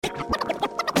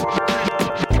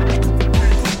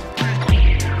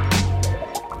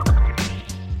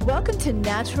to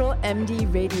Natural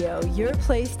MD Radio, your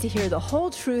place to hear the whole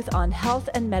truth on health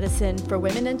and medicine for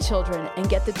women and children and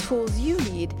get the tools you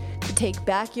need to take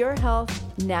back your health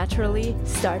naturally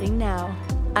starting now.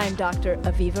 I'm Dr.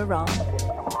 Aviva Romm.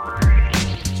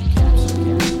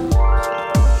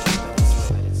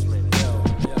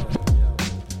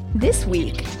 This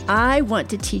week, I want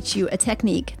to teach you a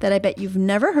technique that I bet you've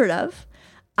never heard of.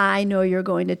 I know you're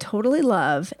going to totally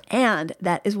love, and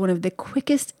that is one of the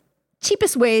quickest,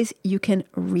 cheapest ways you can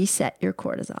reset your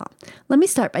cortisol. Let me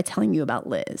start by telling you about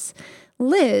Liz.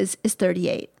 Liz is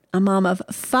 38, a mom of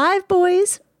 5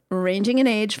 boys, ranging in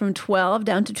age from 12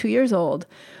 down to 2 years old,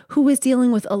 who was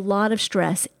dealing with a lot of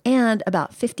stress and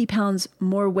about 50 pounds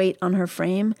more weight on her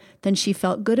frame than she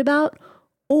felt good about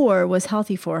or was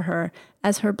healthy for her,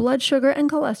 as her blood sugar and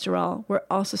cholesterol were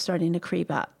also starting to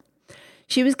creep up.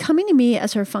 She was coming to me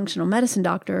as her functional medicine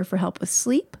doctor for help with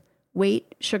sleep,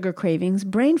 weight, sugar cravings,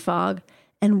 brain fog,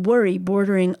 and worry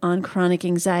bordering on chronic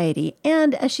anxiety,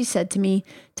 and, as she said to me,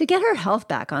 to get her health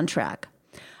back on track.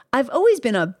 I've always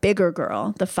been a bigger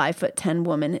girl, the 5'10"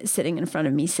 woman sitting in front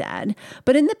of me said,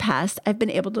 but in the past, I've been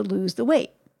able to lose the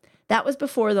weight. That was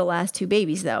before the last 2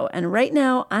 babies, though, and right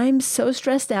now, I'm so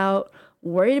stressed out,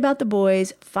 worried about the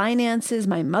boys, finances,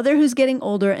 my mother who's getting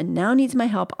older and now needs my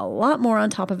help a lot more on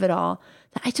top of it all,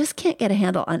 that I just can't get a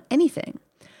handle on anything.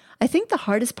 I think the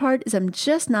hardest part is I'm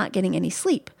just not getting any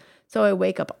sleep. So I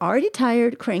wake up already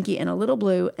tired, cranky, and a little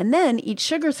blue, and then eat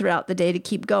sugar throughout the day to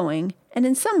keep going, and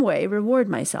in some way reward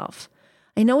myself.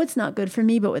 I know it's not good for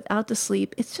me, but without the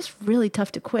sleep, it's just really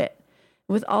tough to quit.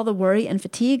 With all the worry and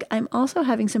fatigue, I'm also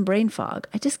having some brain fog.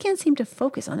 I just can't seem to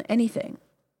focus on anything.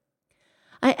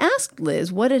 I asked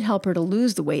Liz what had helped her to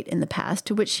lose the weight in the past,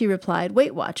 to which she replied,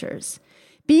 Weight Watchers.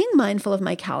 Being mindful of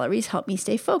my calories helped me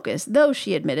stay focused, though,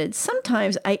 she admitted,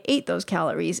 sometimes I ate those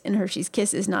calories in Hershey's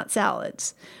Kisses, not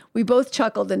salads. We both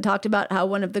chuckled and talked about how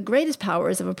one of the greatest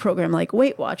powers of a program like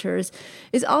Weight Watchers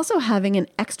is also having an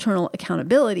external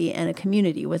accountability and a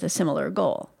community with a similar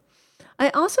goal. I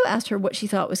also asked her what she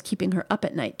thought was keeping her up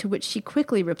at night, to which she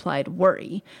quickly replied,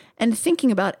 worry, and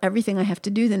thinking about everything I have to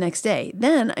do the next day.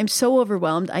 Then I'm so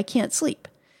overwhelmed I can't sleep.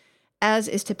 As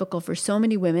is typical for so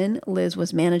many women, Liz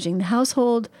was managing the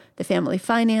household, the family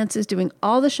finances, doing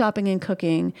all the shopping and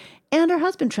cooking, and her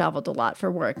husband traveled a lot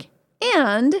for work.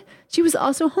 And she was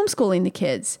also homeschooling the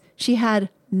kids. She had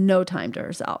no time to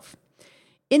herself.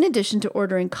 In addition to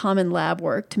ordering common lab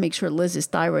work to make sure Liz's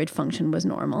thyroid function was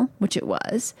normal, which it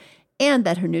was, and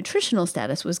that her nutritional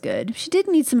status was good, she did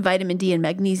need some vitamin D and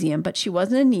magnesium, but she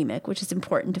wasn't anemic, which is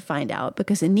important to find out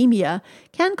because anemia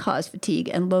can cause fatigue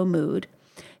and low mood.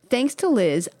 Thanks to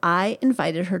Liz, I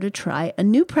invited her to try a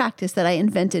new practice that I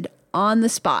invented on the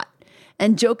spot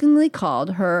and jokingly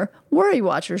called her Worry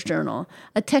Watchers Journal,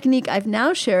 a technique I've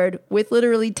now shared with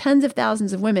literally tens of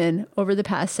thousands of women over the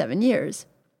past 7 years.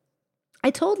 I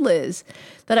told Liz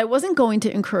that I wasn't going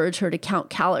to encourage her to count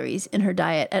calories in her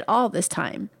diet at all this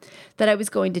time, that I was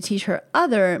going to teach her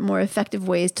other, more effective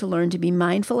ways to learn to be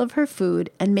mindful of her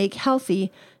food and make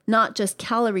healthy, not just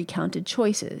calorie-counted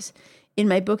choices. In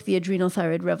my book, The Adrenal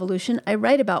Thyroid Revolution, I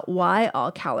write about why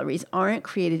all calories aren't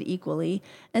created equally,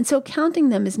 and so counting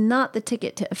them is not the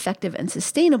ticket to effective and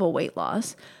sustainable weight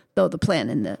loss, though the plan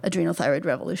in the Adrenal Thyroid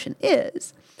Revolution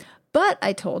is. But,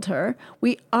 I told her,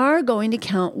 we are going to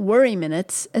count worry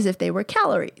minutes as if they were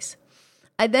calories.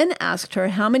 I then asked her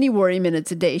how many worry minutes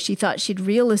a day she thought she'd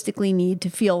realistically need to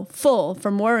feel full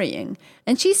from worrying,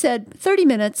 and she said 30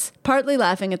 minutes, partly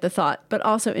laughing at the thought, but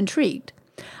also intrigued.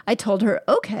 I told her,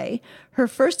 okay, her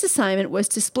first assignment was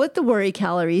to split the worry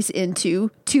calories into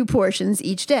 2 portions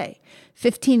each day,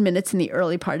 15 minutes in the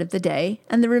early part of the day,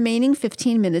 and the remaining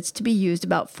 15 minutes to be used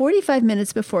about 45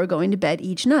 minutes before going to bed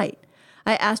each night.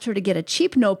 I asked her to get a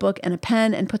cheap notebook and a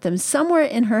pen and put them somewhere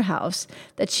in her house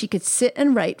that she could sit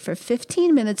and write for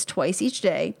 15 minutes twice each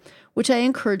day, which I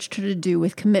encouraged her to do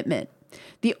with commitment.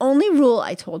 The only rule,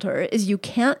 I told her, is you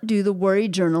can't do the worry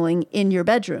journaling in your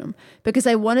bedroom, because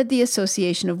I wanted the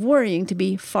association of worrying to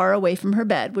be far away from her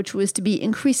bed, which was to be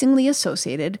increasingly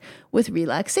associated with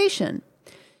relaxation.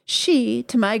 She,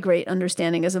 to my great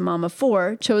understanding as a mom of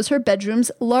 4, chose her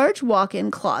bedroom's large walk-in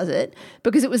closet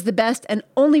because it was the best and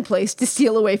only place to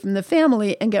steal away from the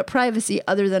family and get privacy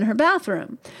other than her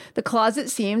bathroom. The closet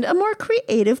seemed a more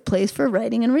creative place for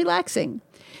writing and relaxing.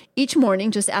 Each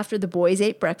morning, just after the boys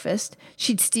ate breakfast,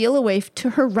 she'd steal away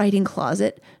to her writing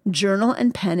closet, journal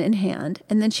and pen in hand,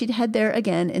 and then she'd head there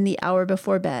again in the hour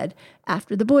before bed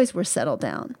after the boys were settled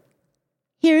down.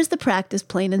 Here's the practice,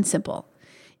 plain and simple.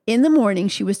 In the morning,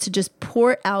 she was to just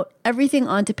pour out everything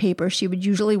onto paper she would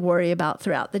usually worry about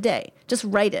throughout the day. Just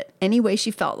write it any way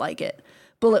she felt like it.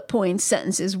 Bullet points,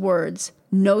 sentences, words.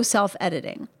 no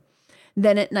self-editing.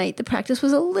 Then at night, the practice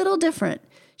was a little different.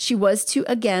 She was to,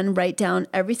 again, write down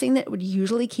everything that would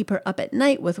usually keep her up at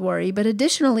night with worry, but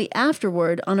additionally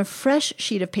afterward, on a fresh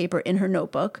sheet of paper in her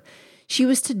notebook, she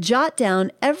was to jot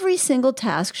down every single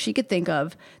task she could think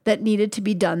of that needed to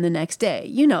be done the next day.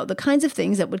 You know, the kinds of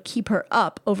things that would keep her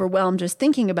up, overwhelmed just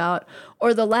thinking about,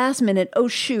 or the last minute, oh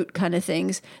shoot kind of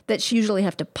things that she usually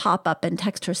have to pop up and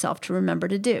text herself to remember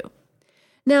to do.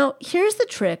 Now, here's the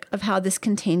trick of how this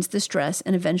contains the stress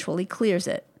and eventually clears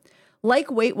it. Like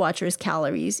Weight Watchers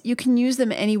calories, you can use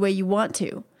them any way you want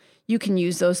to. You can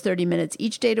use those 30 minutes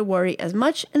each day to worry as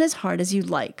much and as hard as you'd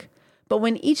like. But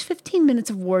when each 15 minutes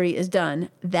of worry is done,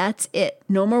 that's it.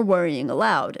 No more worrying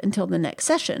allowed until the next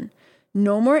session.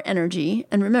 No more energy.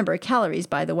 And remember, calories,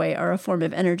 by the way, are a form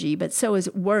of energy, but so is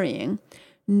worrying.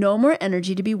 No more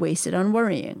energy to be wasted on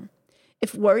worrying.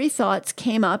 If worry thoughts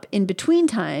came up in between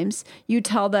times, you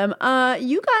tell them,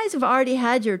 you guys have already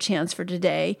had your chance for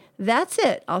today. That's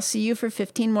it. I'll see you for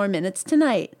 15 more minutes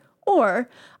tonight. Or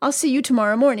I'll see you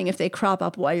tomorrow morning if they crop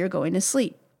up while you're going to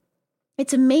sleep.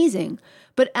 It's amazing.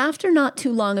 But after not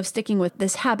too long of sticking with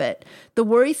this habit, the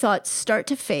worry thoughts start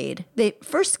to fade. They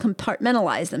first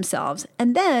compartmentalize themselves,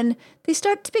 and then they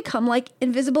start to become like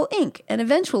invisible ink, and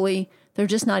eventually they're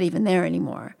just not even there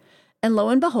anymore. And lo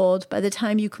and behold, by the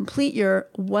time you complete your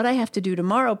what I have to do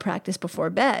tomorrow practice before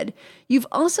bed, you've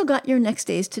also got your next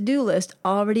day's to-do list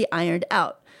already ironed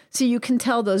out. So you can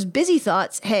tell those busy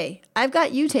thoughts, hey, I've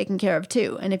got you taken care of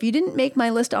too. And if you didn't make my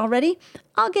list already,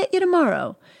 I'll get you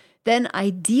tomorrow. Then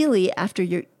ideally, after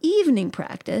your evening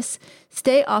practice,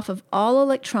 stay off of all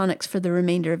electronics for the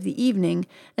remainder of the evening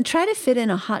and try to fit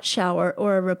in a hot shower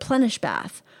or a replenish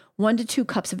bath, 1 to 2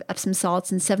 cups of Epsom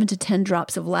salts and 7 to 10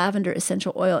 drops of lavender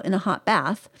essential oil in a hot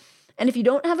bath. And if you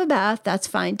don't have a bath, that's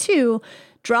fine too.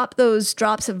 Drop those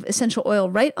drops of essential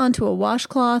oil right onto a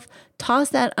washcloth, toss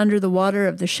that under the water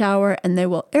of the shower, and they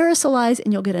will aerosolize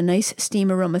and you'll get a nice steam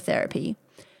aromatherapy.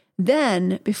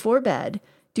 Then, before bed,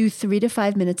 do 3 to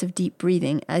 5 minutes of deep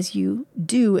breathing as you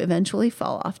do eventually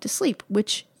fall off to sleep,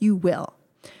 which you will.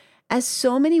 As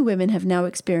so many women have now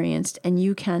experienced, and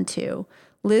you can too,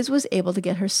 Liz was able to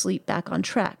get her sleep back on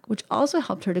track, which also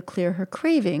helped her to clear her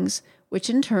cravings, which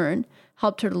in turn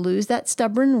helped her to lose that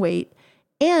stubborn weight,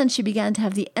 and she began to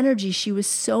have the energy she was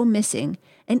so missing,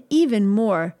 and even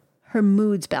more, her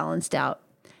moods balanced out.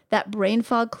 That brain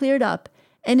fog cleared up,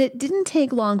 and it didn't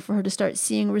take long for her to start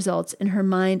seeing results in her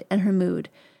mind and her mood.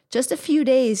 Just a few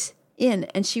days in,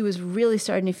 and she was really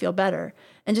starting to feel better.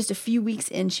 And just a few weeks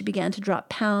in, she began to drop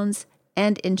pounds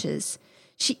and inches.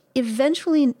 She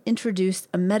eventually introduced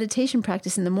a meditation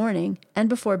practice in the morning and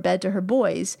before bed to her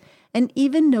boys, and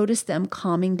even noticed them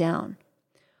calming down.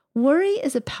 Worry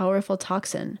is a powerful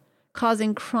toxin,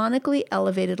 causing chronically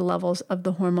elevated levels of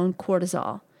the hormone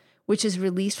cortisol, which is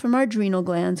released from our adrenal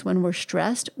glands when we're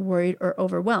stressed, worried, or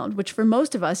overwhelmed, which for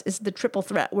most of us is the triple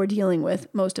threat we're dealing with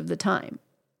most of the time.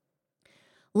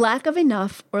 Lack of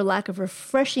enough or lack of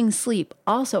refreshing sleep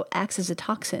also acts as a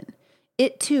toxin.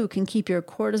 It too can keep your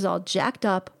cortisol jacked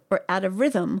up or out of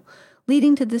rhythm,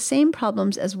 leading to the same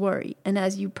problems as worry. And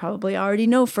as you probably already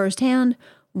know firsthand,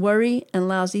 worry and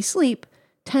lousy sleep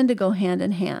tend to go hand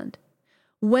in hand.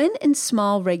 When in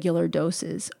small regular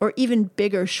doses, or even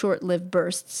bigger short-lived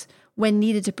bursts, when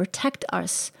needed to protect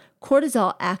us,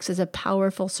 cortisol acts as a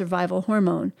powerful survival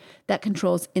hormone that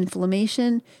controls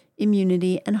inflammation,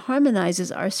 immunity, and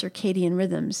harmonizes our circadian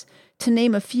rhythms, to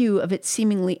name a few of its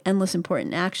seemingly endless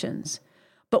important actions.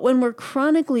 But when we're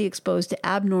chronically exposed to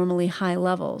abnormally high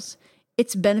levels,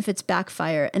 its benefits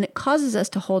backfire, and it causes us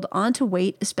to hold on to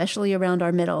weight, especially around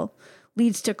our middle,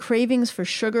 leads to cravings for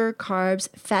sugar, carbs,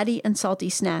 fatty and salty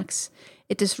snacks.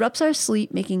 It disrupts our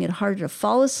sleep, making it harder to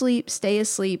fall asleep, stay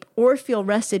asleep, or feel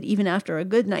rested even after a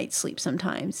good night's sleep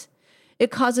sometimes.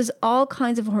 It causes all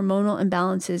kinds of hormonal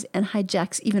imbalances and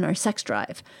hijacks even our sex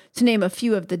drive, to name a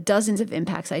few of the dozens of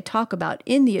impacts I talk about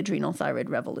in the adrenal thyroid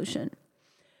revolution.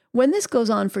 When this goes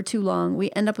on for too long,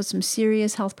 we end up with some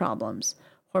serious health problems,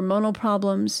 hormonal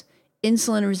problems,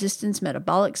 insulin resistance,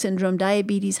 metabolic syndrome,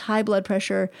 diabetes, high blood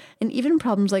pressure, and even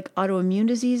problems like autoimmune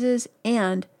diseases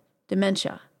and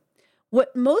dementia.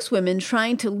 What most women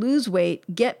trying to lose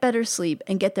weight, get better sleep,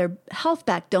 and get their health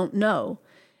back don't know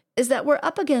is that we're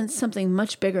up against something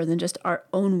much bigger than just our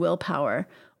own willpower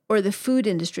or the food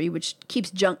industry, which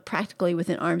keeps junk practically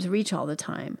within arm's reach all the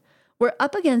time. We're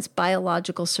up against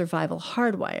biological survival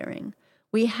hardwiring.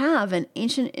 We have an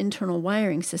ancient internal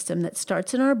wiring system that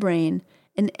starts in our brain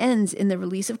and ends in the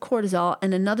release of cortisol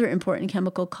and another important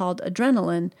chemical called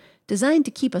adrenaline, designed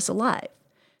to keep us alive.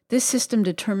 This system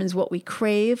determines what we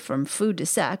crave, from food to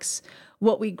sex,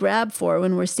 what we grab for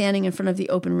when we're standing in front of the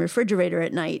open refrigerator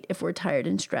at night if we're tired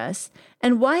and stressed,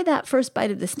 and why that first bite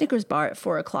of the Snickers bar at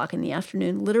 4 o'clock in the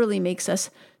afternoon literally makes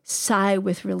us sigh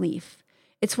with relief.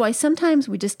 It's why sometimes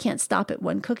we just can't stop at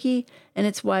one cookie, and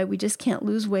it's why we just can't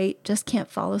lose weight, just can't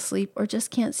fall asleep, or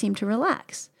just can't seem to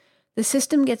relax. The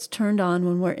system gets turned on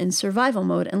when we're in survival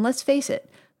mode, and let's face it,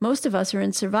 most of us are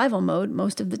in survival mode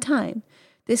most of the time.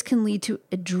 This can lead to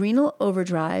adrenal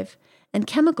overdrive and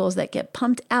chemicals that get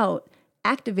pumped out,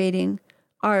 activating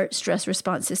our stress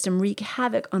response system, wreak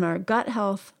havoc on our gut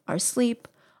health, our sleep,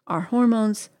 our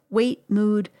hormones, weight,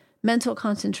 mood, mental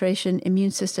concentration,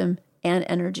 immune system, and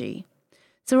energy.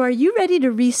 So are you ready to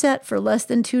reset for less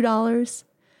than $2?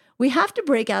 We have to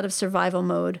break out of survival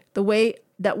mode the way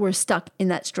that we're stuck in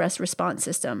that stress response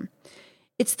system.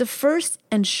 It's the first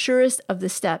and surest of the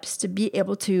steps to be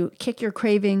able to kick your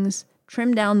cravings,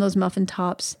 trim down those muffin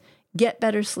tops, get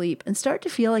better sleep, and start to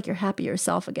feel like your happier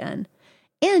self again.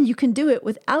 And you can do it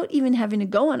without even having to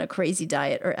go on a crazy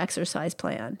diet or exercise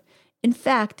plan. In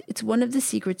fact, it's one of the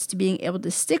secrets to being able to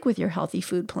stick with your healthy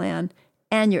food plan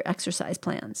and your exercise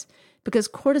plans, because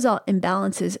cortisol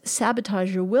imbalances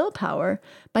sabotage your willpower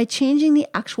by changing the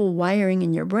actual wiring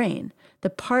in your brain, the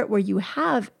part where you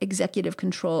have executive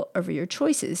control over your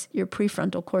choices, your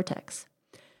prefrontal cortex.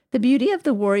 The beauty of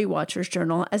the Worry Watchers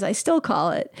Journal, as I still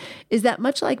call it, is that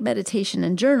much like meditation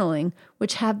and journaling,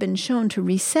 which have been shown to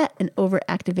reset an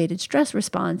overactivated stress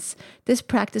response, this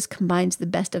practice combines the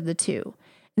best of the two.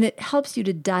 And it helps you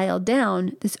to dial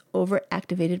down this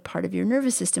overactivated part of your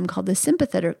nervous system called the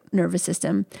sympathetic nervous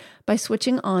system by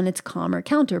switching on its calmer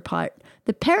counterpart,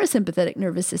 the parasympathetic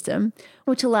nervous system,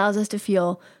 which allows us to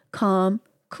feel calm,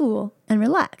 cool, and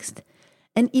relaxed.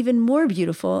 And even more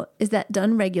beautiful is that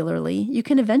done regularly, you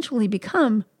can eventually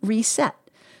become reset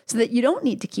so that you don't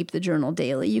need to keep the journal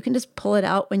daily. You can just pull it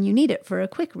out when you need it for a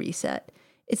quick reset.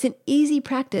 It's an easy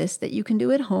practice that you can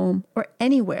do at home or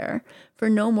anywhere for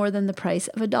no more than the price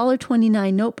of a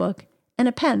 $1.29 notebook and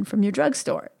a pen from your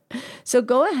drugstore. So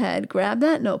go ahead, grab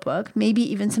that notebook, maybe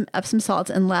even some Epsom salts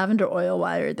and lavender oil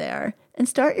while you're there, and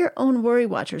start your own Worry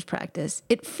Watchers practice.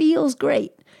 It feels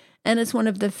great. And it's one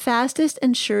of the fastest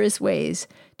and surest ways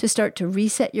to start to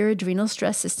reset your adrenal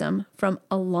stress system from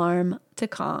alarm to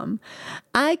calm.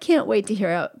 I can't wait to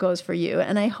hear how it goes for you,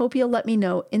 and I hope you'll let me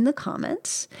know in the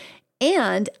comments.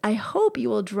 And I hope you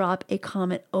will drop a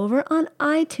comment over on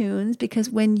iTunes, because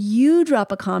when you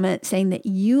drop a comment saying that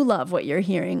you love what you're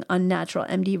hearing on Natural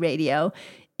MD Radio,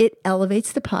 it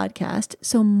elevates the podcast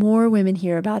so more women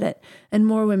hear about it and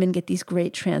more women get these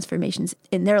great transformations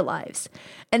in their lives.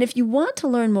 And if you want to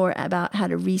learn more about how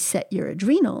to reset your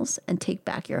adrenals and take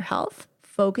back your health,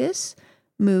 focus,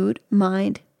 mood,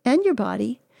 mind, and your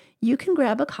body, you can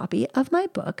grab a copy of my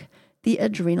book, The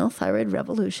Adrenal Thyroid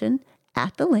Revolution,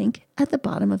 at the link at the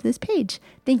bottom of this page.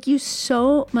 Thank you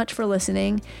so much for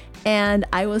listening, and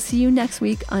I will see you next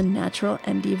week on Natural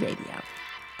MD Radio.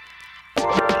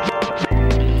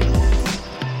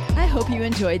 I hope you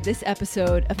enjoyed this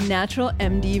episode of Natural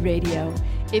MD Radio.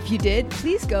 If you did,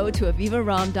 please go to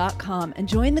avivaram.com and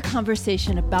join the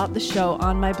conversation about the show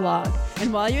on my blog.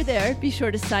 And while you're there, be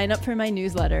sure to sign up for my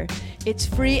newsletter. It's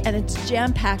free and it's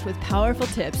jam-packed with powerful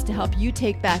tips to help you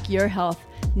take back your health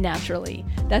naturally.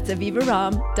 That's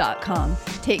avivaram.com.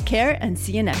 Take care and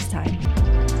see you next time.